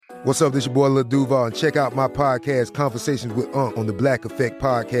What's up, this your boy Lil Duval, and check out my podcast, Conversations with Unc, on the Black Effect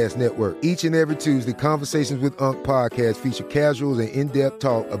Podcast Network. Each and every Tuesday, Conversations with Unc podcast feature casuals and in-depth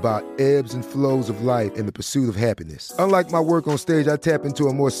talk about ebbs and flows of life and the pursuit of happiness. Unlike my work on stage, I tap into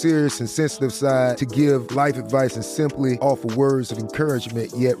a more serious and sensitive side to give life advice and simply offer words of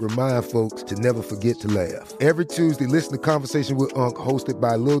encouragement, yet remind folks to never forget to laugh. Every Tuesday, listen to Conversations with Unc, hosted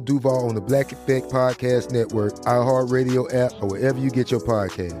by Lil Duval on the Black Effect Podcast Network, iHeartRadio app, or wherever you get your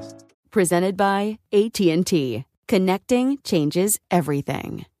podcasts. Presented by AT&T. Connecting changes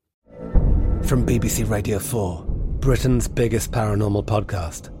everything. From BBC Radio 4, Britain's biggest paranormal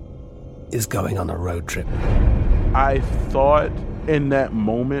podcast is going on a road trip. I thought in that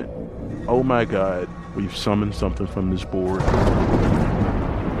moment, oh my God, we've summoned something from this board.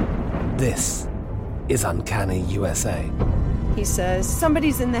 This is Uncanny USA. He says,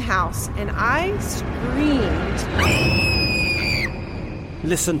 somebody's in the house, and I screamed.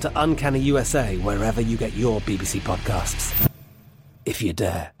 Listen to Uncanny USA wherever you get your BBC podcasts, if you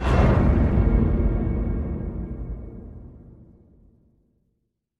dare.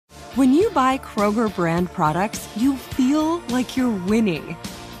 When you buy Kroger brand products, you feel like you're winning.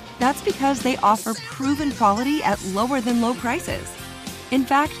 That's because they offer proven quality at lower than low prices. In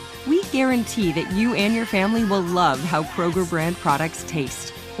fact, we guarantee that you and your family will love how Kroger brand products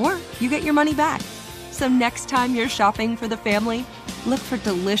taste, or you get your money back. So next time you're shopping for the family, look for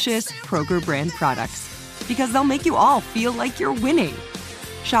delicious Kroger brand products, because they'll make you all feel like you're winning.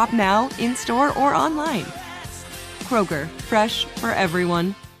 Shop now, in-store, or online. Kroger, fresh for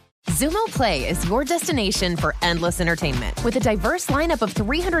everyone. Zumo Play is your destination for endless entertainment. With a diverse lineup of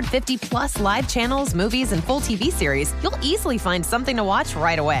 350 plus live channels, movies, and full TV series, you'll easily find something to watch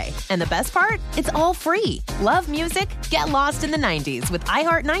right away. And the best part? It's all free. Love music? Get lost in the 90s with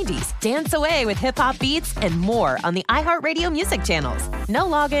iHeart 90s, dance away with hip-hop beats, and more on the iHeartRadio music channels. No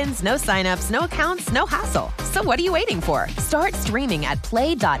logins, no signups, no accounts, no hassle. So what are you waiting for? Start streaming at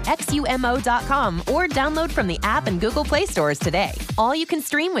play.xumo.com or download from the app and Google Play stores today. All you can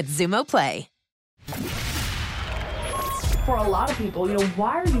stream with Zumo Play. For a lot of people,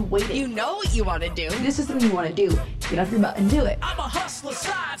 why are you waiting? You know what you want to do. This is something you want to do. Get off your butt and do it. I'm a hustler,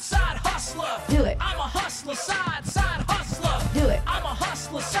 side hustler. Do it. I'm a hustler, side hustler. Do it. I'm a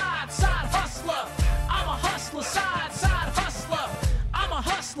hustler, side hustler. I'm a hustler, side hustler. I'm a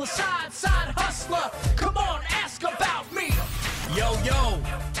hustler, side hustler. Come on, ask about me. Yo,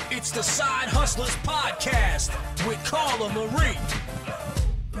 it's the Side Hustlers Podcast with Carla Marie.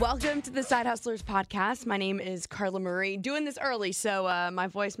 Welcome to the Side Hustlers Podcast. My name is Carla Marie. Doing this early, so my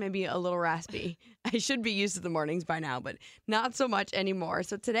voice may be a little raspy. I should be used to the mornings by now, but not so much anymore.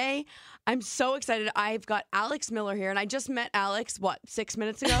 So today, I'm so excited. I've got Alex Miller here, and I just met Alex, 6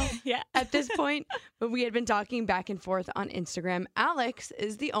 minutes ago? Yeah. At this point, but we had been talking back and forth on Instagram. Alex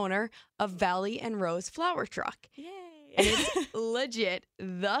is the owner of Valley and Rose Flower Truck. Yay. And it's legit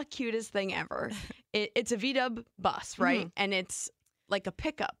the cutest thing ever. It's a VW bus, right? Mm-hmm. And it's like a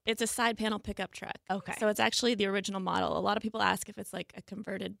pickup. It's a side panel pickup truck. Okay. So it's actually the original model. A lot of people ask if it's like a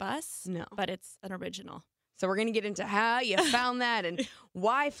converted bus. No. But it's an original. So we're going to get into how you found that and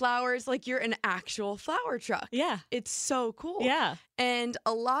why flowers, like you're an actual flower truck. Yeah. It's so cool. Yeah. And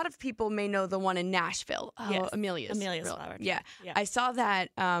a lot of people may know the one in Nashville. Oh, yes. Amelia's Flower Truck. Yeah. I saw that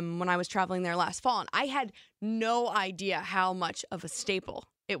when I was traveling there last fall, and I had no idea how much of a staple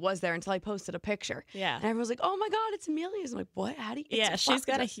it was there until I posted a picture. Yeah. And everyone was like, oh my God, it's Amelia's. I'm like, what? How do you? She's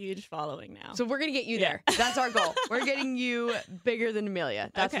got a huge following now. So we're going to get you there. That's our goal. We're getting you bigger than Amelia.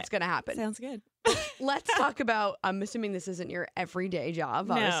 That's what's going to happen. Sounds good. Let's talk about, I'm assuming this isn't your everyday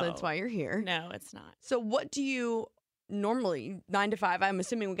job. Obviously, that's why you're here. No, it's not. So what do you normally, 9 to 5, I'm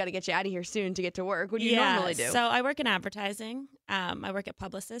assuming we got to get you out of here soon to get to work. What do you normally do? So I work in advertising. I work at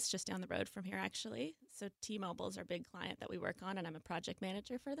Publicis just down the road from here, actually. So T-Mobile is our big client that we work on, and I'm a project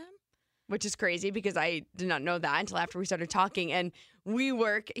manager for them. Which is crazy because I did not know that until after we started talking. And we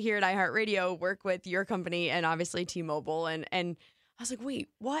work here at iHeartRadio, work with your company and obviously T-Mobile. And I was like, wait,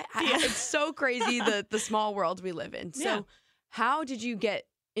 what? Yeah. It's so crazy the small world we live in. So how did you get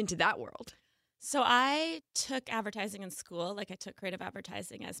into that world? So I took advertising in school. Like I took creative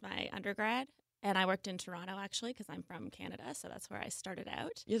advertising as my undergrad. And I worked in Toronto, actually, because I'm from Canada. So that's where I started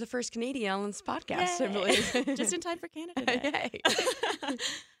out. You're the first Canadian on this podcast, I believe. Just in time for Canada Day. Yay.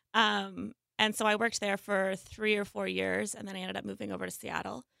 And so I worked there for 3 or 4 years, and then I ended up moving over to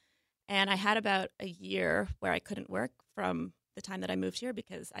Seattle. And I had about a year where I couldn't work from the time that I moved here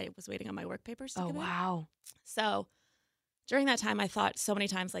because I was waiting on my work papers to come in. Wow. So during that time, I thought so many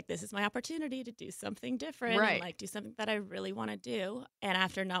times, like, this is my opportunity to do something different, Right. and like do something that I really want to do. And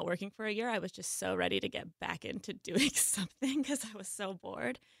after not working for a year, I was just so ready to get back into doing something because I was so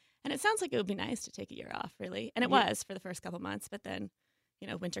bored. And it sounds like it would be nice to take a year off, really. And it Yeah. was for the first couple months, but then,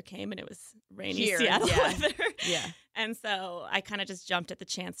 winter came and it was rainy Here, Seattle yeah. weather. Yeah. And so I kind of just jumped at the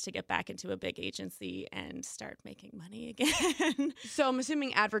chance to get back into a big agency and start making money again. So I'm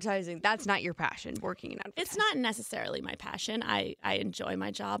assuming advertising, that's not your passion, working in advertising. It's not necessarily my passion. I enjoy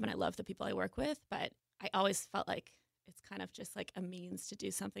my job and I love the people I work with, but I always felt like it's kind of just like a means to do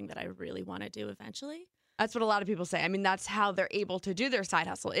something that I really want to do eventually. That's what a lot of people say. I mean, that's how they're able to do their side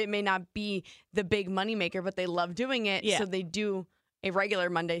hustle. It may not be the big moneymaker, but they love doing it. Yeah. So they do a regular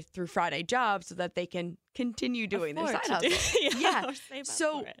Monday through Friday job so that they can continue doing their side Afford to hustle. do- Yeah. or save up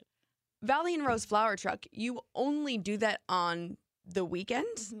So for it. Valley and Rose Flower Truck, you only do that on the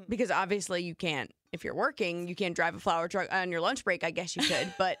weekends? Mhm. Because obviously you can't, if you're working, you can't drive a flower truck on your lunch break. I guess you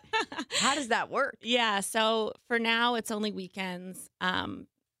could, but how does that work? Yeah, so for now it's only weekends.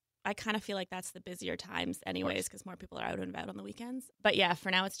 I kind of feel like that's the busier times anyways because more people are out and about on the weekends. But yeah, for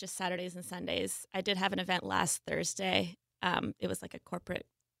now it's just Saturdays and Sundays. I did have an event last Thursday. It was like a corporate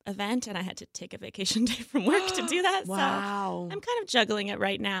event and I had to take a vacation day from work to do that. Wow. So I'm kind of juggling it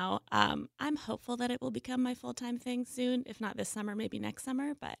right now. I'm hopeful that it will become my full-time thing soon. If not this summer, maybe next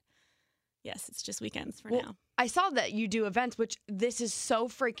summer. But yes, it's just weekends for now. I saw that you do events, which this is so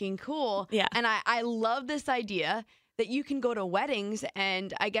freaking cool. Yeah. And I love this idea that you can go to weddings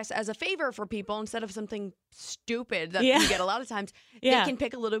and I guess as a favor for people, instead of something stupid that Yeah. you get a lot of times, Yeah. they can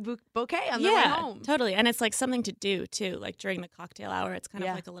pick a little bouquet on their way home. Totally. And it's like something to do too. Like during the cocktail hour, it's kind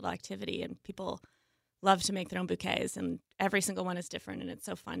Yeah. of like a little activity and people love to make their own bouquets and every single one is different and it's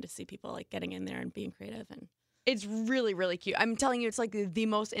so fun to see people like getting in there and being creative and It's really, really cute. I'm telling you, it's like the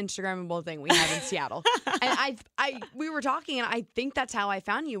most Instagrammable thing we have in Seattle. And we were talking, and I think that's how I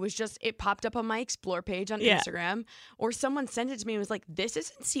found you. Was just it popped up on my explore page on Yeah. Instagram, or someone sent it to me and was like, "This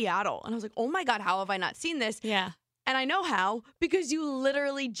is in Seattle," and I was like, "Oh my god, how have I not seen this?" Yeah. And I know how because you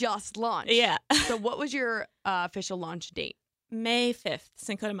literally just launched. Yeah. So what was your official launch date? May 5th,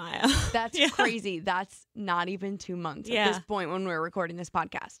 Cinco de Mayo. That's Yeah. crazy. That's not even 2 months at Yeah. this point when we're recording this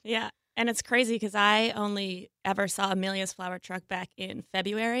podcast. Yeah. And it's crazy because I only ever saw Amelia's flower truck back in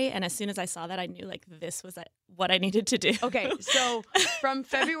February. And as soon as I saw that, I knew like this was what I needed to do. Okay, so from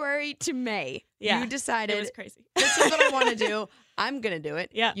February to May, Yeah, you decided it was crazy. this is what I want to do. I'm going to do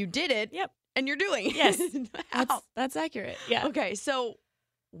it. Yeah. You did it. Yep. And you're doing it. Yes. How? That's accurate. Yeah. Okay, so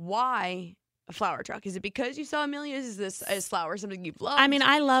why a flower truck? Is it because you saw Amelia's? Is flower something you've loved? I mean,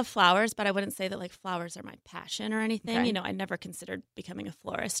 I love flowers, but I wouldn't say that like flowers are my passion or anything. Okay. You know, I never considered becoming a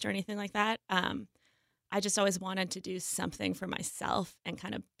florist or anything like that. I just always wanted to do something for myself and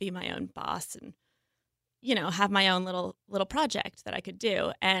kind of be my own boss and, you know, have my own little project that I could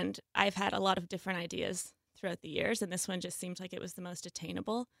do. And I've had a lot of different ideas throughout the years, and this one just seemed like it was the most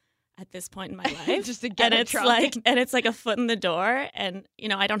attainable at this point in my life. Just to get and a it's truck. like a foot in the door, and you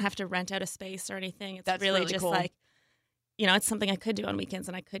know, I don't have to rent out a space or anything. It's That's really really just cool. like, you know, it's something I could do on weekends,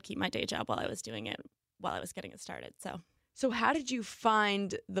 and I could keep my day job while I was doing it, while I was getting it started. So how did you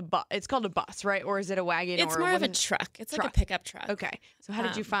find the bus? It's called a bus, right? Or is it a wagon? It's or more of what a is it? truck. It's like Truck. a pickup truck. Okay. So how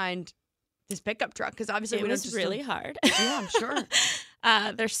did you Um, find this pickup truck? Because obviously It we don't was just really hard. Yeah, I'm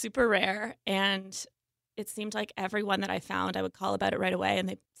sure. They're super rare, and it seemed like everyone that I found, I would call about it right away, and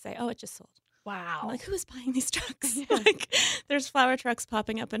they'd say, "Oh, it just sold." Wow. I'm like, who's buying these trucks? Like, there's flower trucks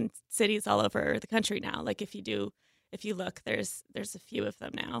popping up in cities all over the country now. Like, if you look, there's a few of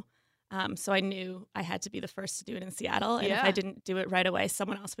them now. So I knew I had to be the first to do it in Seattle, and if Yeah. I didn't do it right away,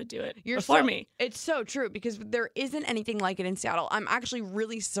 someone else would do it You're before so- me. It's so true because there isn't anything like it in Seattle. I'm actually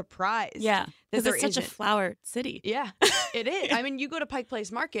really surprised. Yeah, that because there it's such a isn't. flower city. Yeah, it is. I mean, you go to Pike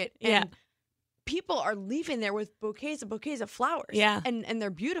Place Market and Yeah. people are leaving there with bouquets of flowers. Yeah. And they're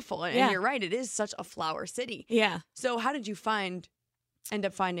beautiful. And, Yeah. and you're right, it is such a flower city. Yeah, So how did you end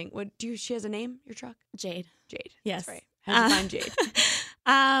up finding she has a name, your truck? Jade. Jade. Yes. That's right. How did you find Jade?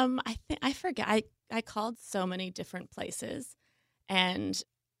 I forget. I called so many different places, and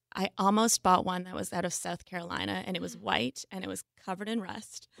I almost bought one that was out of South Carolina, and it was white, and it was covered in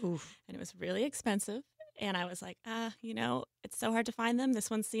rust, Oof. and it was really expensive. And I was like, you know, it's so hard to find them. This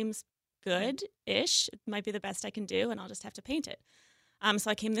one seems good-ish. It might be the best I can do, and I'll just have to paint it. So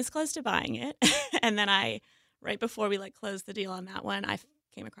I came this close to buying it, and then right before we closed the deal on that one, I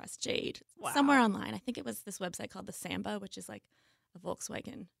came across Jade somewhere online. I think it was this website called the Samba, which is like a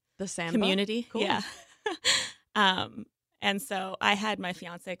Volkswagen The Samba? community. Cool. Yeah. And so I had my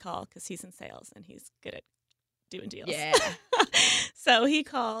fiance call because he's in sales and he's good at doing deals. Yeah. So he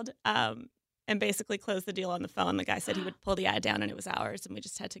called, and basically closed the deal on the phone. The guy said he would pull the ad down and it was ours, and we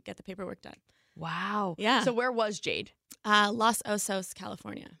just had to get the paperwork done. Wow. Yeah. So where was Jade? Los Osos,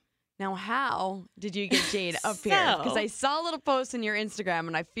 California. Now, how did you get Jade up here? Because I saw a little post on your Instagram,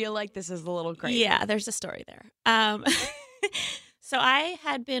 and I feel like this is a little crazy. Yeah, there's a story there. So I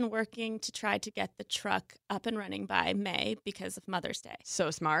had been working to try to get the truck up and running by May because of Mother's Day.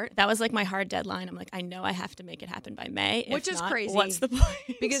 So smart. That was like my hard deadline. I'm like, I know I have to make it happen by May. Which If is not, crazy. What's the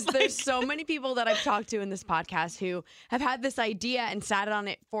point? Because there's so many people that I've talked to in this podcast who have had this idea and sat on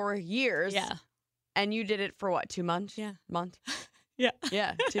it for years. Yeah. And you did it for what, 2 months? Yeah. Month? Yeah.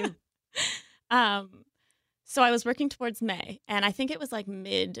 Yeah, 2. So I was working towards May, and I think it was like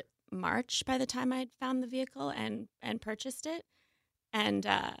mid-March by the time I'd found the vehicle and purchased it. And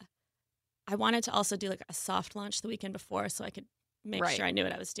I wanted to also do like a soft launch the weekend before so I could make sure I knew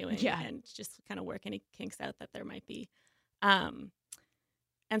what I was doing and just kind of work any kinks out that there might be. And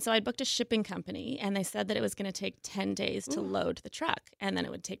so I booked a shipping company, and they said that it was going to take 10 days to load the truck. And then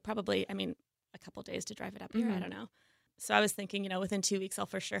it would take probably, a couple days to drive it up here. I don't know. So I was thinking, within 2 weeks, I'll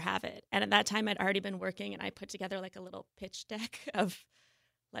for sure have it. And at that time, I'd already been working, and I put together like a little pitch deck of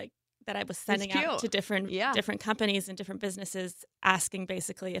like that I was sending out to different companies and different businesses, asking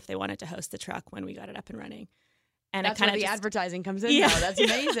basically if they wanted to host the truck when we got it up and running. And that's it kind where of the advertising comes in. Though. That's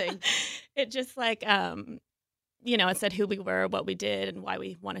amazing. It just like, it said who we were, what we did, and why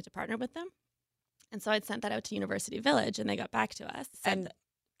we wanted to partner with them. And so I'd sent that out to University Village, and they got back to us.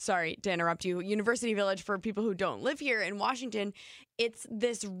 Sorry to interrupt you. University Village, for people who don't live here in Washington, it's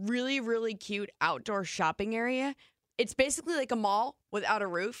this really, really cute outdoor shopping area. It's basically like a mall without a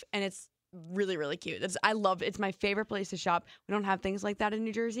roof, and it's really, really cute. It's my favorite place to shop. We don't have things like that in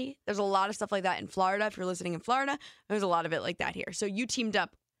New Jersey. There's a lot of stuff like that in Florida. If you're listening in Florida, there's a lot of it like that here. So you teamed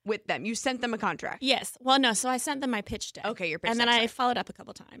up with them. You sent them a contract. Yes. Well, no. So I sent them my pitch deck. Okay, your pitch deck. And then I followed up a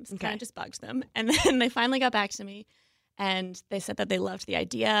couple times. Kind of just bugged them. And then they finally got back to me. And they said that they loved the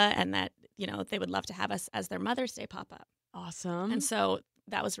idea and that, they would love to have us as their Mother's Day pop-up. Awesome. And so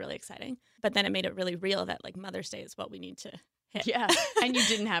that was really exciting. But then it made it really real that, like, Mother's Day is what we need to hit. Yeah. And you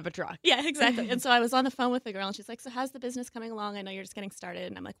didn't have a truck. Yeah, exactly. And so I was on the phone with the girl, and she's like, so how's the business coming along? I know you're just getting started.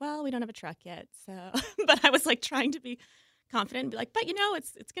 And I'm like, well, we don't have a truck yet. So, but I was, like, trying to be confident and be like, but,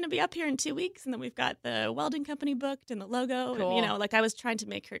 it's going to be up here in 2 weeks. And then we've got the welding company booked and the logo. Cool. And, like, I was trying to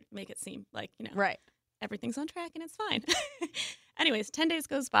make it seem like, right. Everything's on track and it's fine. Anyways, 10 days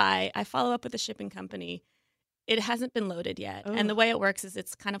goes by. I follow up with the shipping company. It hasn't been loaded yet. Oh. And the way it works is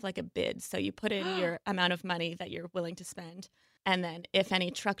it's kind of like a bid. So you put in your amount of money that you're willing to spend. And then if any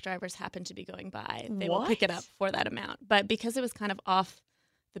truck drivers happen to be going by, they will pick it up for that amount. But because it was kind of off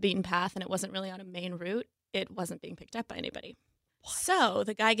the beaten path and it wasn't really on a main route, it wasn't being picked up by anybody. What? So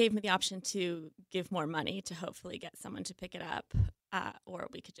the guy gave me the option to give more money to hopefully get someone to pick it up, or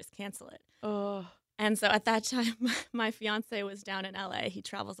we could just cancel it. Oh. And so at that time, my fiance was down in LA. He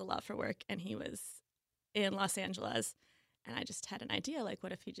travels a lot for work, and he was in Los Angeles. And I just had an idea, like,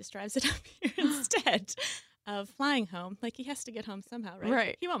 what if he just drives it up here instead of flying home? Like, he has to get home somehow, right?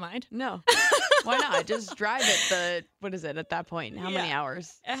 Right. He won't mind. No. Why not? Just drive it what is it at that point? How many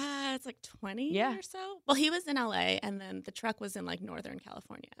hours? It's like 20 or so. Well, he was in LA, and then the truck was in, like, Northern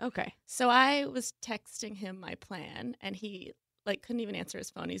California. Okay. So I was texting him my plan, and he couldn't even answer his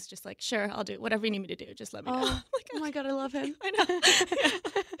phone. He's just like, sure, I'll do it. Whatever you need me to do, just let me know. Like, oh my God, I love him. I know. Yeah.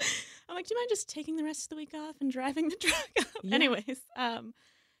 I'm like, do you mind just taking the rest of the week off and driving the truck up? Yeah. Anyways,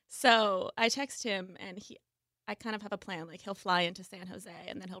 so I text him, and I kind of have a plan. Like, he'll fly into San Jose,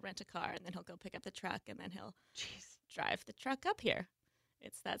 and then he'll rent a car, and then he'll go pick up the truck, and then he'll drive the truck up here.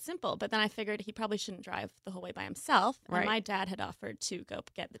 It's that simple. But then I figured he probably shouldn't drive the whole way by himself. Right. And my dad had offered to go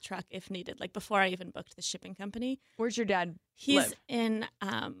get the truck if needed, like before I even booked the shipping company. Where's your dad He's live? in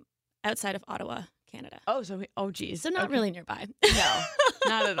outside of Ottawa, Canada. Oh, geez. So not really nearby. No,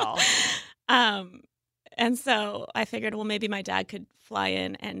 not at all. And so I figured, well, maybe my dad could fly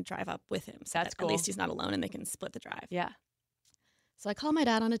in and drive up with him. So that's cool. At least he's not alone and they can split the drive. Yeah. So I call my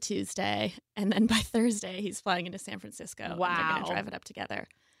dad on a Tuesday, and then by Thursday, he's flying into San Francisco. Wow. And they're going to drive it up together.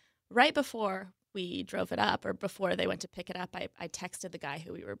 Right before we drove it up, or before they went to pick it up, I texted the guy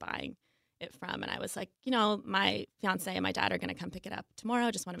who we were buying it from, and I was like, my fiance and my dad are going to come pick it up tomorrow.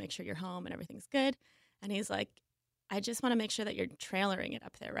 I just want to make sure you're home and everything's good. And he's like, I just want to make sure that you're trailering it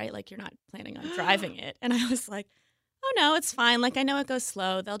up there, right? Like, you're not planning on driving it. And I was like, oh, no, it's fine. Like, I know it goes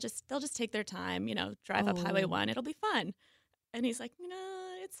slow. They'll just take their time, drive up Highway 1. It'll be fun. And he's like,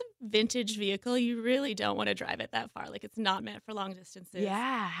 it's a vintage vehicle. You really don't want to drive it that far. Like, it's not meant for long distances.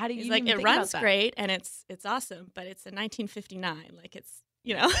 Yeah. How do you He's like, even it think runs about that? great and it's awesome, but it's a 1959. Like, it's,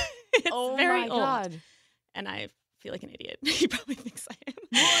 it's oh very my old. God. And I feel like an idiot. He probably thinks I am.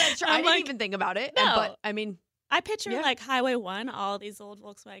 Well, that's Sure, I'm I didn't like, even think about it. No. But I mean, I picture Yeah. like Highway 1, all these old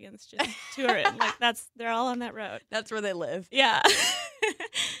Volkswagens just touring. Like they're all on that road. that's where they live. Yeah.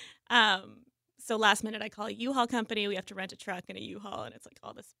 So last minute I call a U-Haul company. We have to rent a truck and a U-Haul, and it's like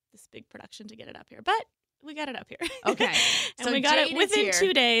all this big production to get it up here. But we got it up here. Okay. And So we got Jade it is within here.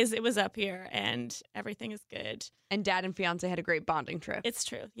 2 days. It was up here, and everything is good. And dad and fiance had a great bonding trip. It's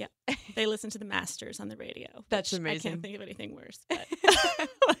true. Yeah. They listen to the Masters on the radio. That's which I amazing. can't think of anything worse. But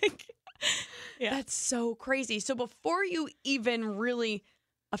like, yeah. That's so crazy. So before you even really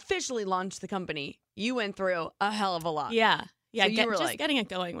officially launched the company, you went through a hell of a lot. Yeah. Yeah. So you were just like- getting it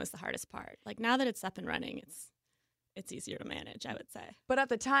going was the hardest part. Like now that it's up and running, it's easier to manage, I would say. But at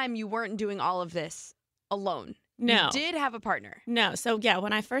the time, you weren't doing all of this alone. No. You did have a partner. No. So yeah,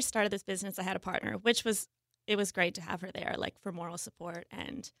 when I first started this business, I had a partner, it was great to have her there, like for moral support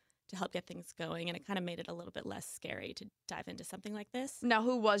and to help get things going. And it kind of made it a little bit less scary to dive into something like this. Now,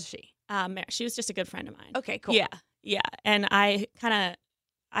 who was she? She was just a good friend of mine. Okay, cool. Yeah. Yeah. And I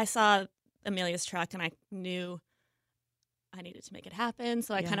saw Amelia's truck and I knew I needed to make it happen.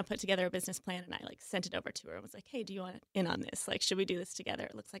 So I Yeah. kind of put together a business plan and I like sent it over to her and was like, hey, do you want in on this? Like, should we do this together?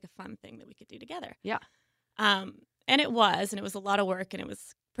 It looks like a fun thing that we could do together. Yeah. And it was a lot of work and it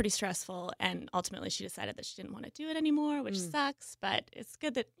was pretty stressful. And ultimately she decided that she didn't want to do it anymore, which sucks, but it's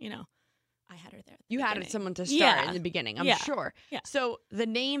good that, I had her there. At the You had beginning. someone to start Yeah. in the beginning, I'm Yeah. sure. Yeah. So the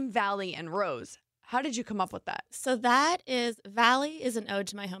name Valley and Rose, how did you come up with that? So Valley is an ode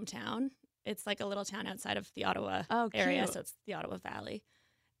to my hometown. It's like a little town outside of the Ottawa area, cute. so it's the Ottawa Valley.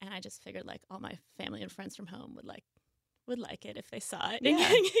 And I just figured like all my family and friends from home would like it if they saw it.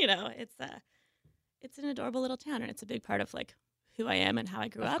 Yeah. It's an adorable little town, and it's a big part of like who I am and how I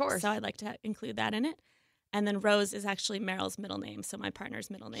grew Of up. course. So I'd like to include that in it. And then Rose is actually Meryl's middle name, so my partner's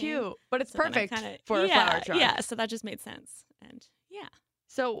middle name. Cute, but it's So then I perfect kinda- for a flower truck. Yeah, so that just made sense. And yeah.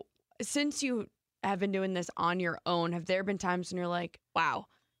 So since you have been doing this on your own, have there been times when you're like, wow,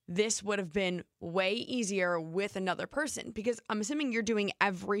 this would have been way easier with another person? Because I'm assuming you're doing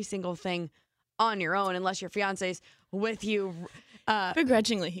every single thing on your own, unless your fiance's with you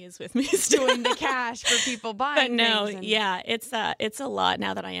Begrudgingly, he is with me still. doing the cash for people buying But no, things. And yeah, it's a lot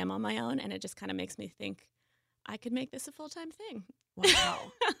now that I am on my own, and it just kind of makes me think I could make this a full-time thing.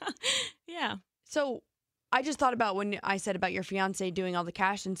 Wow. Yeah. So I just thought about when I said about your fiance doing all the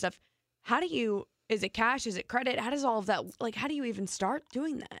cash and stuff. Is it cash? Is it credit? How does all of that, like, how do you even start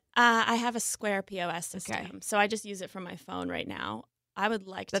doing that? I have a Square POS system, Okay. so I just use it from my phone right now. I would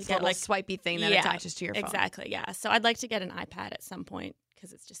like That's to the get little like swipey thing that attaches to your phone. Exactly, yeah. So I'd like to get an iPad at some point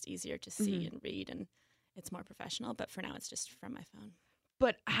because it's just easier to see Mm-hmm. and read, and it's more professional. But for now, it's just from my phone.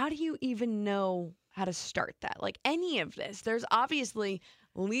 But how do you even know how to start that? Like any of this, there's obviously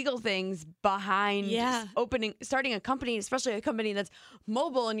legal things behind Yeah. starting a company, especially a company that's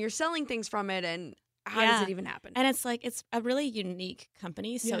mobile and you're selling things from it. And how does Yeah. it even happen? And it's like, it's a really unique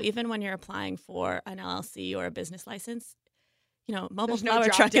company. So Yeah. even when you're applying for an LLC or a business license, mobile There's no flower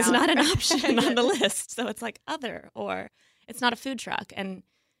drop truck is down. not an option on the list. So it's like other, or it's not a food truck. And,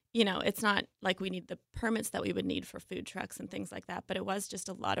 it's not like we need the permits that we would need for food trucks and things like that. But it was just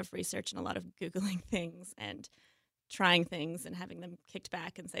a lot of research and a lot of Googling things and trying things and having them kicked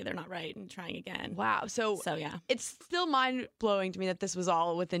back and say they're not right and trying again. Wow. So yeah. it's still mind blowing to me that this was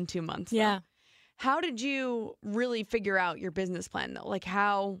all within 2 months. though. Yeah. How did you really figure out your business plan though? Like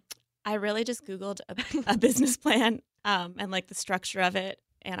how? I really just Googled a business plan and like the structure of it.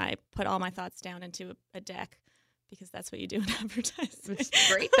 And I put all my thoughts down into a deck because that's what you do in advertising.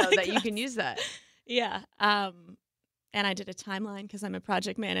 It's great though that you can use that. Yeah. And I did a timeline because I'm a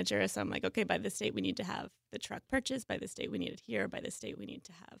project manager. So I'm like, okay, by this date, we need to have the truck purchased. By this date, we need it here. By this date, we need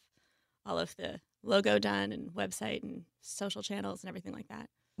to have all of the logo done and website and social channels and everything like that.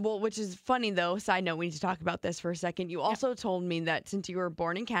 Well, which is funny though. Side note, we need to talk about this for a second. You also told me that since you were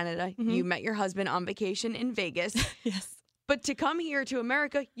born in Canada, you met your husband on vacation in Vegas. Yes. But to come here to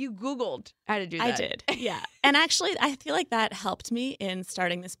America, you Googled how to do that. I did. Yeah. And actually, I feel like that helped me in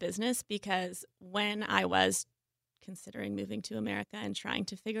starting this business because when I was considering moving to America and trying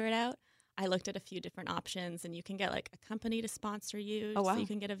to figure it out, I looked at a few different options, and you can get like a company to sponsor you. Oh, wow. So you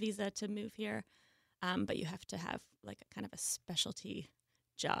can get a visa to move here. But you have to have like a kind of a specialty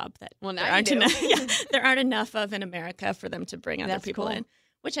job that Well, now there you aren't do. enough, there aren't enough of in America for them to bring other That's people cool. in,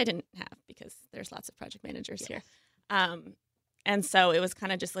 which I didn't have because there's lots of project managers here. And so it was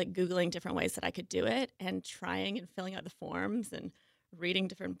kind of just like Googling different ways that I could do it and trying and filling out the forms and reading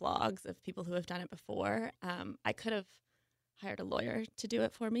different blogs of people who have done it before. I could have hired a lawyer to do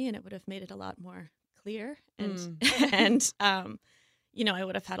it for me, and it would have made it a lot more clear. And, and I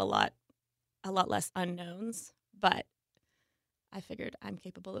would have had a lot less unknowns. But I figured I'm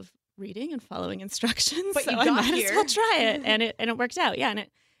capable of reading and following instructions, But so you I got might here. as well try it. And it worked out. Yeah, and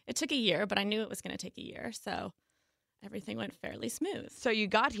it took a year, but I knew it was going to take a year, so everything went fairly smooth. So you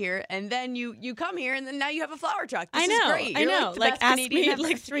got here, and then you come here, and then now you have a flower truck. This I know, is great. I You're know. Like, the Like best ask Canadian me ever.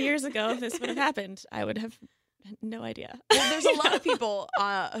 like 3 years ago if this would have happened, I would have no idea. Well, there's a lot of people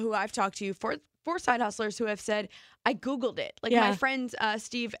who I've talked to for side hustlers who have said, I Googled it. Like my Yeah. friends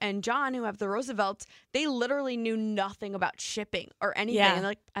Steve and John who have the Roosevelts, they literally knew nothing about shipping or anything. Yeah. And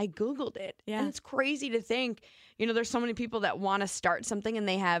like, I Googled it. Yeah. And it's crazy to think, there's so many people that want to start something and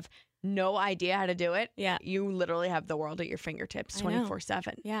they have no idea how to do it. Yeah. You literally have the world at your fingertips I know.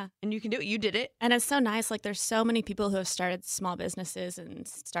 24/7. Yeah. And you can do it. You did it. And it's so nice. Like there's so many people who have started small businesses and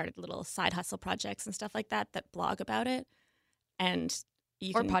started little side hustle projects and stuff like that blog about it. And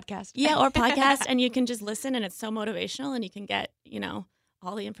you Or can podcast. Yeah, or podcast. And you can just listen and it's so motivational and you can get,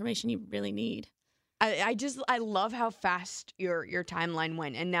 all the information you really need. I love how fast your timeline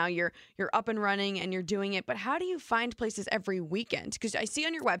went, and now you're up and running and you're doing it. But how do you find places every weekend? Because I see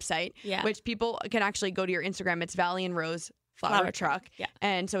on your website, Yeah. which people can actually go to your Instagram. It's Valley and Rose Flower Truck. Yeah.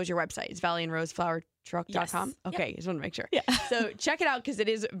 And so is your website. It's valleyandroseflowertruck.com. Yes. Okay, I just want to make sure. Yeah. So check it out because it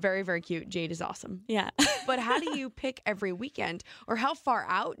is very, very cute. Jade is awesome. Yeah. But how do you pick every weekend, or how far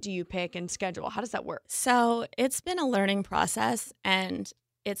out do you pick and schedule? How does that work? So it's been a learning process and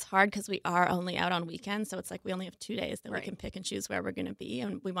it's hard because we are only out on weekends. So it's like we only have 2 days that Right. we can pick and choose where we're going to be.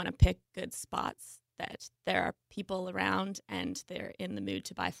 And we want to pick good spots that there are people around and they're in the mood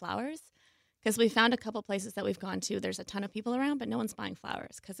to buy flowers. Because we found a couple places that we've gone to, there's a ton of people around, but no one's buying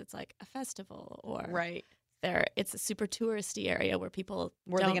flowers because it's like a festival or Right. it's a super touristy area where people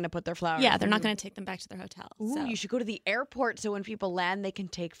Where are they going to put their flowers? Yeah, they're not going to take them back to their hotel. Ooh, so. you should go to the airport so when people land, they can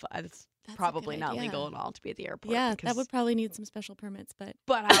take flowers. That's a Probably good not idea. legal at all to be at the airport. Yeah, because- that would probably need some special permits, but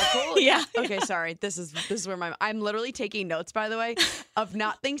But how cool! Yeah. Okay, sorry. This is where I'm literally taking notes, by the way, of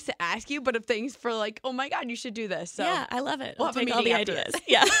not things to ask you, but of things for like, oh my god, you should do this. So yeah, I love it. we'll I'll have a take all meeting the after ideas. this.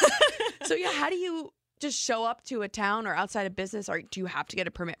 Yeah. So yeah, how do you just show up to a town or outside of business, or do you have to get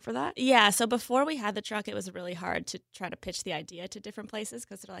a permit for that? Yeah, so before we had the truck, it was really hard to try to pitch the idea to different places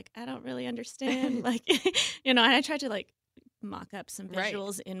because they're like, I don't really understand. Like, and I tried to like mock up some Right.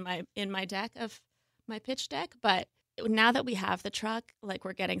 visuals in my deck of my pitch deck, but now that we have the truck, like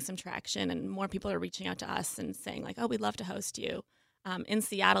we're getting some traction and more people are reaching out to us and saying like, oh, we'd love to host you. In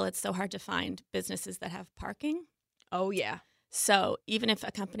Seattle, it's so hard to find businesses that have parking. Oh yeah. So even if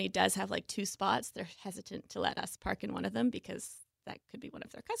a company does have like 2 spots, they're hesitant to let us park in one of them because that could be one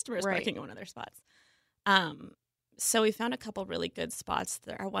of their customers Right. parking in one of their spots. So we found a couple really good spots.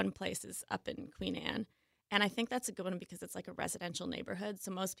 Our one place is up in Queen Anne. And I think that's a good one because it's like a residential neighborhood. So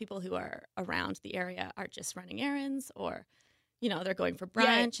most people who are around the area are just running errands or, they're going for brunch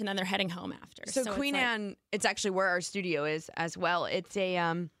Yeah. and then they're heading home after. So it's Queen like- Anne, it's actually where our studio is as well. It's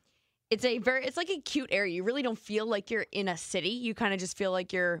like a cute area. You really don't feel like you're in a city. You kind of just feel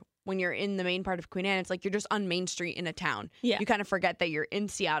like when you're in the main part of Queen Anne, it's like you're just on Main Street in a town. Yeah. You kind of forget that you're in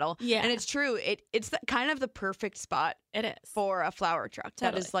Seattle. Yeah. And it's true. It's kind of the perfect spot It is. for a flower truck. That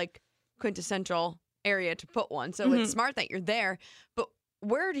Totally. is like quintessential area to put one. So Mhm. it's smart that you're there. But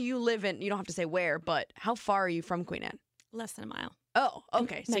where do you live in? You don't have to say where, but how far are you from Queen Anne? Less than a mile. Oh,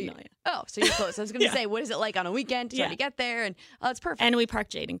 okay. So Magnolia. so you're close. I was going to Yeah. say, what is it like on a weekend to try Yeah. to get there? And it's perfect. And we park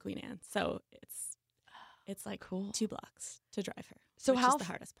Jade in Queen Anne. So it's like Cool. 2 blocks to drive her. So which how is the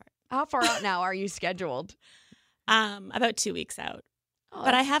hardest part. How far out now are you scheduled? About 2 weeks out. Oh,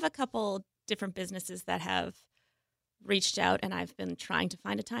 But I have a couple different businesses that have reached out and I've been trying to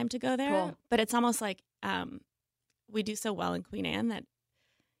find a time to go there. Cool. But it's almost like we do so well in Queen Anne that,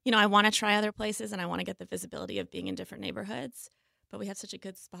 I want to try other places and I want to get the visibility of being in different neighborhoods. But we have such a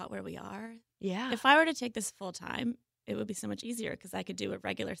good spot where we are. yeah. If I were to take this full time, it would be so much easier because I could do a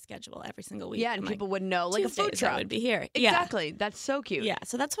regular schedule every single week. Yeah, and like, people would know, like a food Tuesdays I truck. would be here. Exactly. That's so cute. Yeah.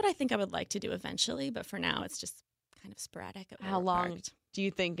 So that's what I think I would like to do eventually. But for now, it's just kind of sporadic. At where How we're long parked. do you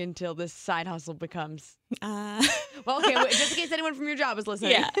think until this side hustle becomes? Uh, Well, okay, just in case anyone from your job is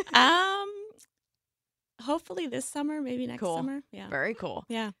listening. yeah. Hopefully this summer, maybe next Cool. summer. Yeah. Very cool.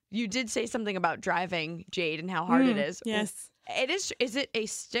 Yeah. You did say something about driving, Jade, and how hard it is. Yes. It is. Is it a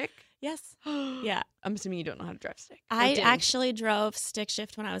stick? Yes. Yeah. I'm assuming you don't know how to drive stick. Or I didn't. actually drove stick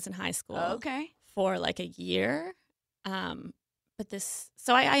shift when I was in high school. Okay. For like a year. But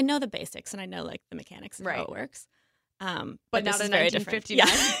so I know the basics and I know like the mechanics of how Right. it works. But this not is a very different.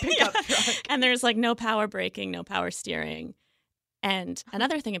 1959 pickup truck. And there's like no power braking, no power steering. And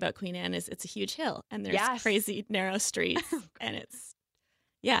another thing about Queen Anne is it's a huge hill and there's Yes. crazy narrow streets and it's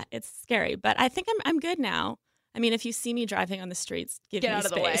scary. But I think I'm good now. I mean, if you see me driving on the streets, give Get me out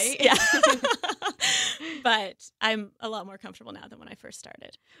of the space. way. Yeah. But I'm a lot more comfortable now than when I first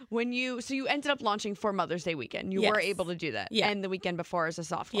started. So you ended up launching for Mother's Day weekend. You were Yes. able to do that. Yeah. And the weekend before as a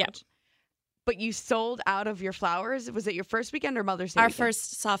soft Yep. launch. But you sold out of your flowers. Was it your first weekend or Mother's Day Our weekend?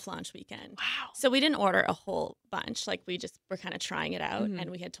 first soft launch weekend. Wow. So we didn't order a whole bunch. Like we just were kind of trying it out, Mhm.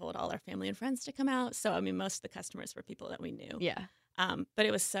 and we had told all our family and friends to come out. So I mean, most of the customers were people that we knew. Yeah. But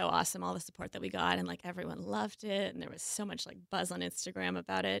it was so awesome, all the support that we got, and like everyone loved it, and there was so much like buzz on Instagram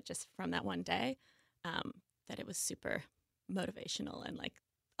about it just from that one day, that it was super motivational, and like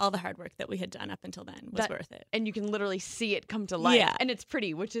all the hard work that we had done up until then was worth it. And you can literally see it come to life. Yeah. And it's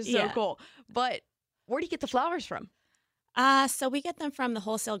pretty, which is so Yeah. cool. But where do you get the flowers from? So we get them from the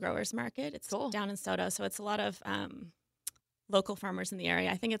wholesale growers market. It's down in Soto, so it's a lot of local farmers in the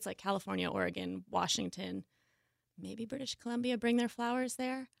area. I think it's like California, Oregon, Washington, maybe British Columbia bring their flowers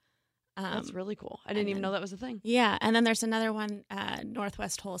there. That's really cool. I didn't even know that was a thing. Yeah, and then there's another one,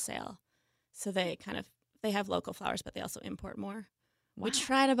 Northwest Wholesale. So they have local flowers, but they also import more. Wow. We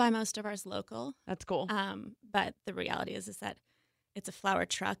try to buy most of ours local. That's cool. But the reality is that it's a flower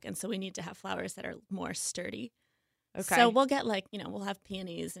truck, and so we need to have flowers that are more sturdy. Okay. So we'll get we'll have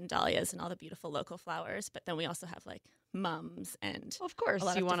peonies and dahlias and all the beautiful local flowers, but then we also have like mums and of course a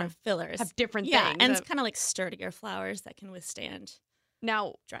lot you of want different to fillers. have different Yeah, things. and it's kind of like sturdier flowers that can withstand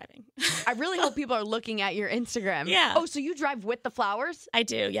now driving. I really hope people are looking at your Instagram. Yeah. Oh, so you drive with the flowers? I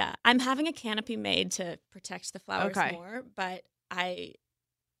do, yeah. I'm having a canopy made to protect the flowers Okay. more, but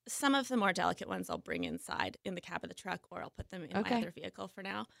some of the more delicate ones I'll bring inside in the cab of the truck, or I'll put them in Okay. my other vehicle for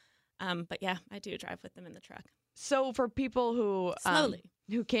now. But yeah, I do drive with them in the truck. So for people who Slowly.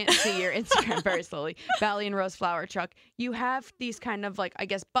 who can't see your Instagram very slowly, Valley and Rose flower truck, you have these kind of like, I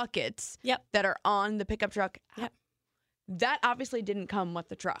guess, buckets that are on the pickup truck. Yep. That obviously didn't come with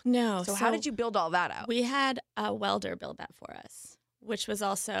the truck. No. So how did you build all that out? We had a welder build that for us, which was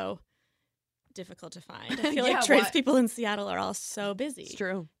also difficult to find. I feel Yeah, like tradespeople in Seattle are all so busy. It's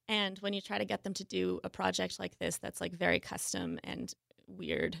true. And when you try to get them to do a project like this that's like very custom and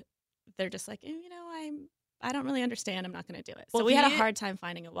weird, they're just like, I don't really understand. I'm not going to do it. Well, so we had a you- hard time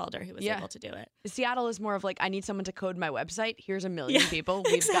finding a welder who was Yeah. able to do it. Seattle is more of like, I need someone to code my website. Here's a million people.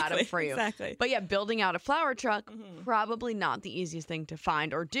 We've got them for you. Exactly. But yeah, building out a flower truck, probably not the easiest thing to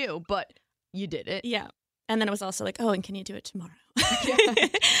find or do, but you did it. Yeah. And then it was also like, oh, and can you do it tomorrow?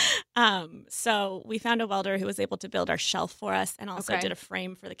 So we found a welder who was able to build our shelf for us and also Okay. did a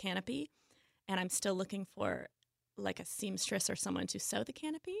frame for the canopy. And I'm still looking for like a seamstress or someone to sew the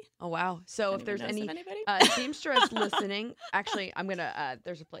canopy. Oh, wow. So if Anyone there's knows any of anybody? seamstress listening, actually, I'm going to,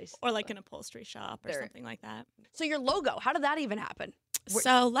 there's a place. Or like an upholstery shop or There. something like that. So your logo, how did that even happen?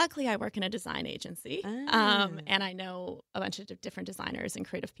 So luckily I work in a design agency Ah. and I know a bunch of different designers and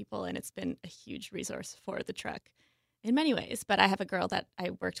creative people, and it's been a huge resource for the truck in many ways. But I have a girl that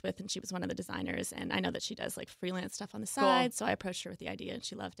I worked with and she was one of the designers, and I know that she does like freelance stuff on the side. So I approached her with the idea and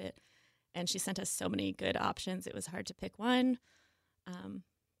she loved it. And she sent us so many good options. It was hard to pick one.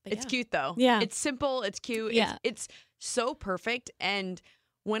 But It's yeah. cute though. Yeah. It's simple. It's cute. Yeah. It's so perfect. And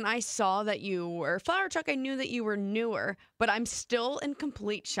when I saw that you were a flower truck, I knew that you were newer, but I'm still in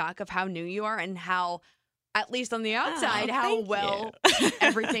complete shock of how new you are and how, at least on the outside, how thank well you.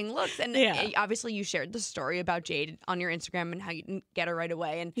 everything looks. And Yeah. obviously you shared the story about Jade on your Instagram and how you didn't get her right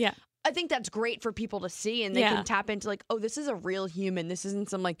away. And Yeah. I think that's great for people to see, and they Yeah. can tap into like, oh, this is a real human. This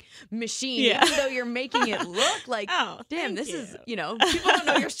isn't some like machine. Yeah. Even though you're making it look like, Oh, damn, thank this you. is, people don't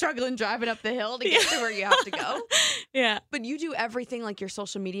know you're struggling driving up the hill to get to where you have to go. Yeah. But you do everything, like your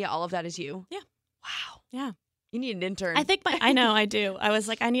social media, all of that is you. Yeah. Wow. Yeah. You need an intern. I think I know I do. I was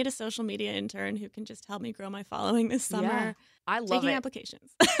like, I need a social media intern who can just help me grow my following this summer. Yeah. I love Taking it.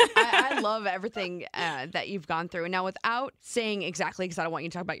 applications. I love everything that you've gone through. And now, without saying exactly, because I don't want you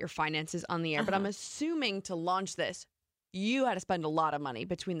to talk about your finances on the air, but I'm assuming to launch this, you had to spend a lot of money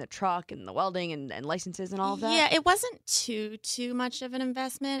between the truck and the welding and licenses and all of that. Yeah, it wasn't too much of an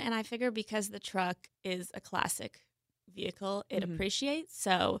investment, and I figure because the truck is a classic vehicle, it appreciates.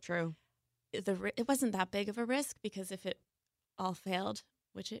 So true. It wasn't that big of a risk, because if it all failed,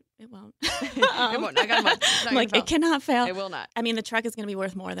 which it won't. It won't. I got a month. It's not I'm like, gonna it cannot fail. It will not. I mean, the truck is going to be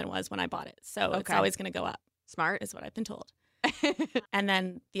worth more than it was when I bought it. So it's always going to go up. Smart. Is what I've been told. And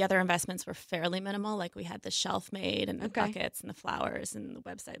then the other investments were fairly minimal. Like we had the shelf made and the buckets and the flowers and the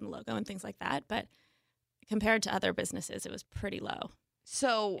website and the logo and things like that. But compared to other businesses, it was pretty low.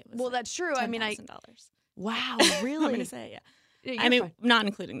 So, well, that's true. I mean, $10,000. Wow, really? I'm going to say, Yeah, I you're mean, fine. not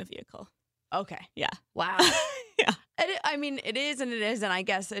including the vehicle. Okay. Yeah. Wow. Yeah. I mean, it is and it is. And I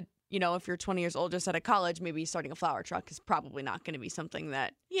guess, if you're 20 years old just out of college, maybe starting a flower truck is probably not going to be something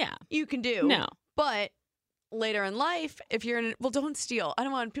that Yeah. you can do. No. But later in life, if you're in, well, don't steal. I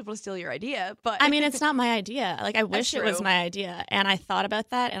don't want people to steal your idea, but I mean, it's not my idea. Like, I wish it was true. my idea. And I thought about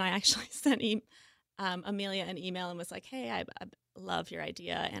that. And I actually sent Amelia an email and was like, hey, I love your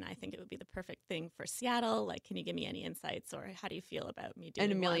idea. And I think it would be the perfect thing for Seattle. Like, can you give me any insights, or how do you feel about me doing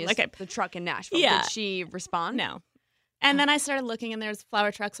and one? Amelia's Like, the truck in Nashville. Yeah. Did she respond? No. And then I started looking, and there's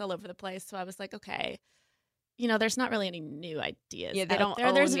flower trucks all over the place. So I was like, okay, there's not really any new ideas. Yeah, they out don't there.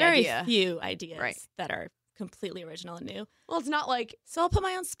 own There's the very idea. few ideas Right. that are completely original and new. Well, it's not like So I'll put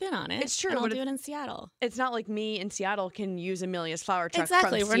my own spin on it. It's true, And I'll but do it in Seattle. it's not like me in Seattle can use Amelia's flower truck.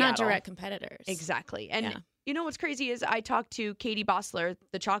 Exactly. From We're not Seattle. direct competitors. Exactly. And Yeah. you know what's crazy is I talked to Katie Bossler,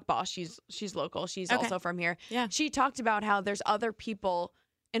 the chalk boss. She's local. She's Okay. also from here. Yeah. She talked about how there's other people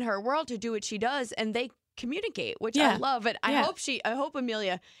in her world who do what she does, and they communicate, which I Yeah. love. And I Yeah. hope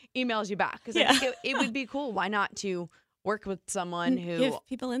Amelia emails you back, because Yeah. I think it would be cool. Why not to work with someone who give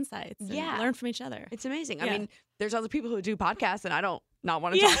people insights and Yeah. learn from each other. It's amazing. I Yeah. mean, there's other people who do podcasts, and I don't not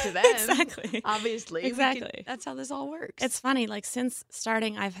want to Yeah, talk to them. exactly. Obviously. Exactly. That's how this all works. It's funny, like, since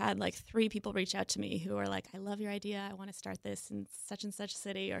starting, I've had like 3 people reach out to me who are like, I love your idea. I want to start this in such and such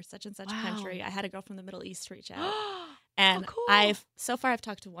city or such and such Wow. country. I had a girl from the Middle East reach out. And cool. I've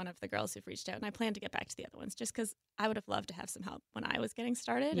talked to one of the girls who've reached out, and I plan to get back to the other ones just because I would have loved to have some help when I was getting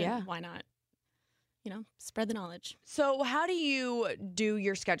started. Yeah. And why not, spread the knowledge. So how do you do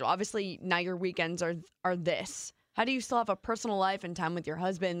your schedule? Obviously, now your weekends are this. How do you still have a personal life and time with your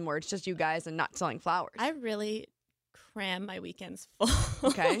husband where it's just you guys and not selling flowers? I really cram my weekends full.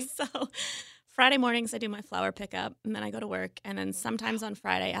 Okay. So Friday mornings I do my flower pickup, and then I go to work, and then sometimes on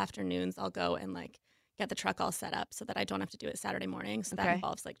Friday afternoons I'll go and like get the truck all set up so that I don't have to do it Saturday morning. So that Okay.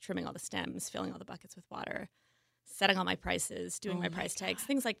 involves like trimming all the stems, filling all the buckets with water, setting all my prices, doing Oh my my price tags,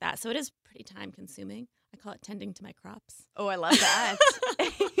 things like that. So it is pretty time consuming. I call it tending to my crops. Oh, I love that.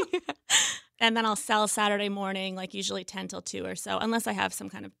 And then I'll sell Saturday morning, like usually 10 till 2 or so, unless I have some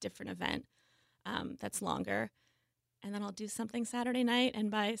kind of different event that's longer. And then I'll do something Saturday night, and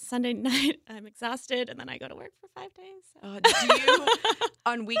by Sunday night, I'm exhausted, and then I go to work for 5 days. So. Do you,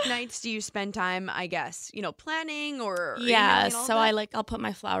 on weeknights, do you spend time, I guess, planning or Yeah, emailing all so that? I'll put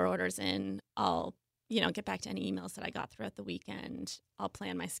my flower orders in. I'll, get back to any emails that I got throughout the weekend. I'll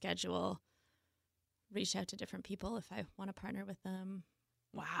plan my schedule, reach out to different people if I want to partner with them.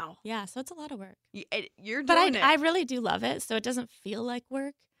 Wow. Yeah, so it's a lot of work. You're But doing it. I really do love it, so it doesn't feel like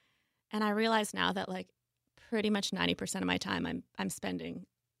work. And I realize now that like pretty much 90% of my time I'm spending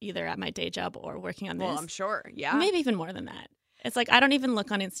either at my day job or working on this. Well, I'm sure. Yeah. Maybe even more than that. It's like I don't even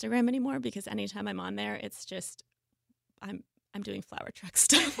look on Instagram anymore because anytime I'm on there, it's just I'm doing flower truck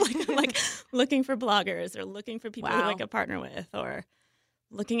stuff, like looking for bloggers or looking for people who Wow. I could partner with, or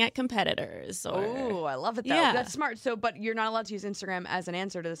looking at competitors. Or Oh, I love it though. Yeah. That's smart. So, but you're not allowed to use Instagram as an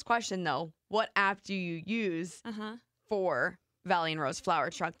answer to this question though. What app do you use for Valley and Rose Flower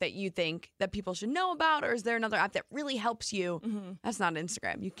Truck that you think that people should know about, or is there another app that really helps you? That's not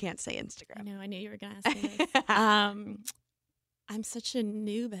Instagram. You can't say Instagram. I know you were gonna ask me this. I'm such a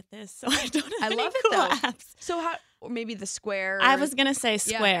noob at this, so I don't have I any love it cool though. apps. So how? Or maybe the Square. I was gonna say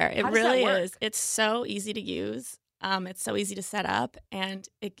Square. Yeah. It How does that really work? is. It's so easy to use. It's so easy to set up, and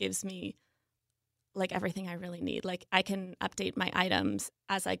it gives me like everything I really need. Like I can update my items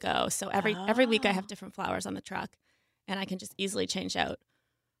as I go. So every week I have different flowers on the truck, and I can just easily change out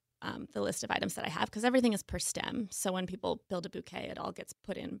the list of items that I have because everything is per stem. So when people build a bouquet, it all gets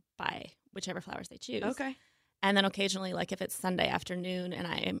put in by whichever flowers they choose. Okay. And then occasionally, like if it's Sunday afternoon and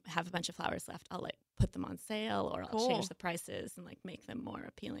I have a bunch of flowers left, I'll like put them on sale, or I'll Cool. change the prices and like make them more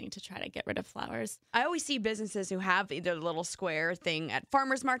appealing to try to get rid of flowers. I always see businesses who have either a little Square thing at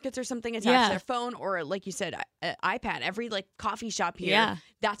farmers markets or something attached Yeah. to their phone, or like you said, iPad. Every like coffee shop here, Yeah.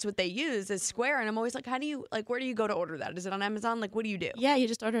 that's what they use is Square. And I'm always like, how do you where do you go to order that? Is it on Amazon? Like, what do you do? Yeah, you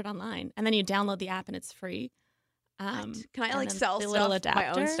just order it online, and then you download the app, and it's free. Can I and like then sell the stuff, little my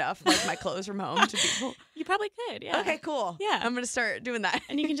own adapter? stuff, like my clothes from home to people? You probably could, yeah. Okay, cool. Yeah. I'm gonna start doing that.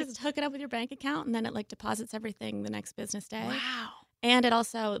 And you can just hook it up with your bank account, and then it like deposits everything the next business day. Wow. And it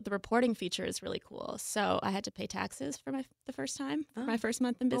also, the reporting feature is really cool. So I had to pay taxes for the first time, for my first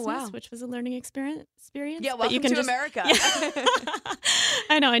month in Oh, business, wow. which was a learning experience. Yeah, But welcome you can to just, America. Yeah.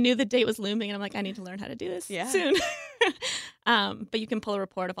 I know. I knew the date was looming, and I'm like, I need to learn how to do this soon. But you can pull a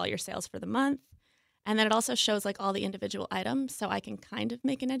report of all your sales for the month. And then it also shows like all the individual items, so I can kind of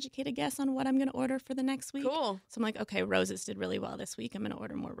make an educated guess on what I'm going to order for the next week. Cool. So I'm like, okay, roses did really well this week. I'm going to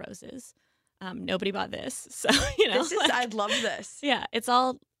order more roses. Nobody bought this, so This is, like, I love this. yeah, it's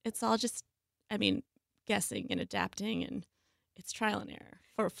all just, I mean, guessing and adapting, and it's trial and error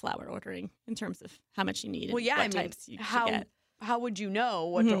for flower ordering in terms of how much you need. Well, and yeah, what I mean, types you how should get. how would you know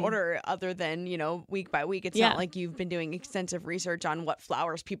what to order other than, week by week? It's not like you've been doing extensive research on what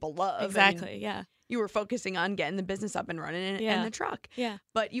flowers people love. Exactly, yeah. You were focusing on getting the business up and running and the truck. Yeah.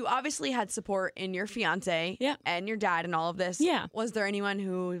 But you obviously had support in your fiance and your dad and all of this. Yeah. Was there anyone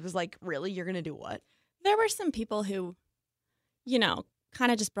who was like, really, you're going to do what? There were some people who,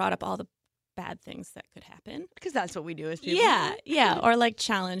 kind of just brought up all the bad things that could happen. Because that's what we do as people. Yeah. Or like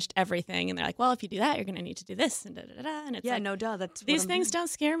challenged everything. And they're like, well, if you do that, you're going to need to do this and da-da-da-da. And it's no duh. That's these things don't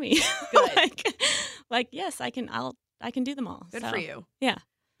scare me. Good. like, yes, I can do them all. Good for you. Yeah.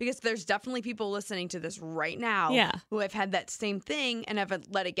 Because there's definitely people listening to this right now who have had that same thing and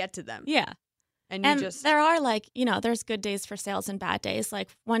haven't let it get to them. Yeah. And there are there's good days for sales and bad days. Like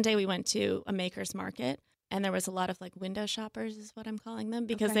one day we went to a maker's market and there was a lot of like window shoppers is what I'm calling them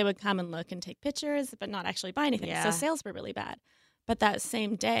because they would come and look and take pictures but not actually buy anything. Yeah. So sales were really bad. But that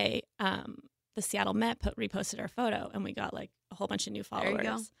same day, the Seattle Met reposted our photo and we got like a whole bunch of new followers. There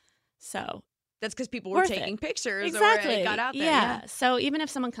you go. So that's because people were taking pictures. Exactly. Or it got out there. Yeah. So even if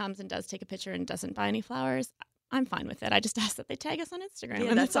someone comes and does take a picture and doesn't buy any flowers, I'm fine with it. I just ask that they tag us on Instagram. Yeah,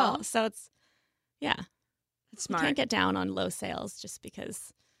 and that's all. So it's, it's smart. You can't get down on low sales just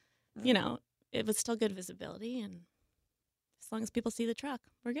because, it was still good visibility. And as long as people see the truck,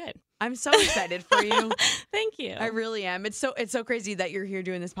 we're good. I'm so excited for you. Thank you. I really am. It's so crazy that you're here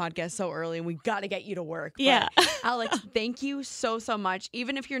doing this podcast so early and we got to get you to work. Yeah. But, Alex, thank you so much.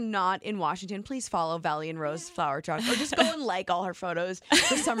 Even if you're not in Washington, please follow Valley and Rose Flower Truck or just go and like all her photos.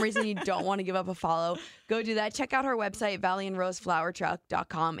 For some reason, you don't want to give up a follow. Go do that. Check out her website,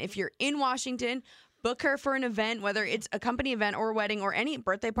 valleyandroseflowertruck.com. If you're in Washington, book her for an event, whether it's a company event or a wedding or any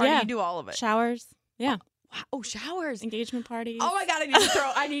birthday party. You do all of it. Showers. Yeah. Oh, showers. Engagement parties. Oh my God,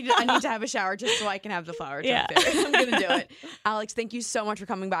 I need to have a shower just so I can have the flower truck there. I'm going to do it. Alex, thank you so much for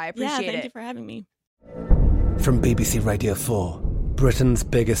coming by. I appreciate it. Thank you for having me. From BBC Radio 4, Britain's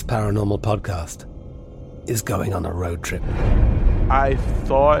biggest paranormal podcast is going on a road trip. I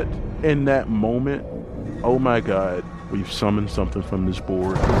thought in that moment, oh my God, we've summoned something from this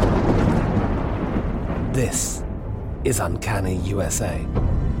board. This is Uncanny USA.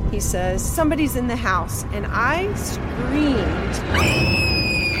 He says, somebody's in the house, and I screamed.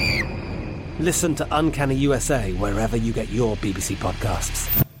 Listen to Uncanny USA wherever you get your BBC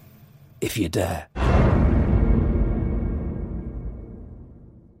podcasts, if you dare.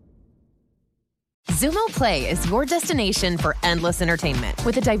 Zumo Play is your destination for endless entertainment.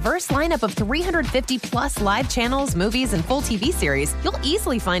 With a diverse lineup of 350 plus live channels, movies, and full TV series, you'll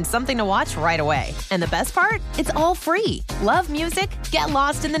easily find something to watch right away. And the best part? It's all free. Love music? Get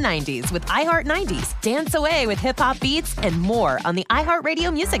lost in the 90s with iHeart 90s, dance away with hip-hop beats, and more on the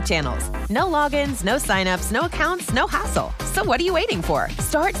iHeartRadio music channels. No logins, no signups, no accounts, no hassle. So what are you waiting for?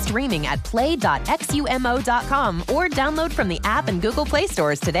 Start streaming at play.xumo.com or download from the app and Google Play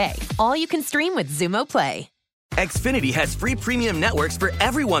stores today. All you can stream with Zumo Play. Xfinity has free premium networks for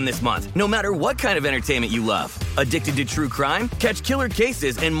everyone this month, no matter what kind of entertainment you love. Addicted to true crime? Catch killer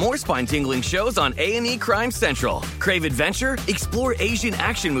cases and more spine-tingling shows on A&E Crime Central. Crave adventure? Explore Asian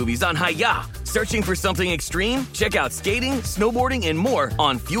action movies on Hi-Ya. Searching for something extreme? Check out skating, snowboarding, and more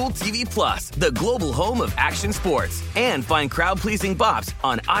on Fuel TV Plus, the global home of action sports. And find crowd-pleasing bops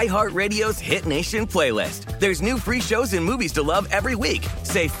on iHeartRadio's Hit Nation playlist. There's new free shows and movies to love every week.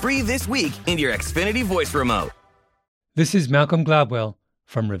 Say free this week in your Xfinity voice remote. This is Malcolm Gladwell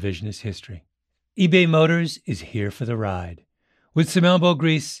from Revisionist History. eBay Motors is here for the ride. With some elbow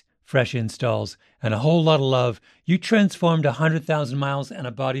grease, fresh installs, and a whole lot of love, you transformed 100,000 miles and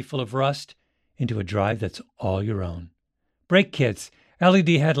a body full of rust into a drive that's all your own. Brake kits, LED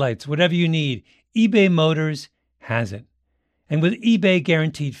headlights, whatever you need, eBay Motors has it. And with eBay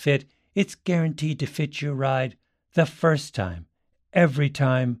Guaranteed Fit, it's guaranteed to fit your ride the first time, every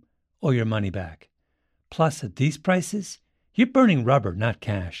time, or your money back. Plus, at these prices, you're burning rubber, not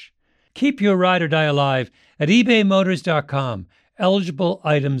cash. Keep your ride or die alive at ebaymotors.com. Eligible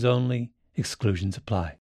items only. Exclusions apply.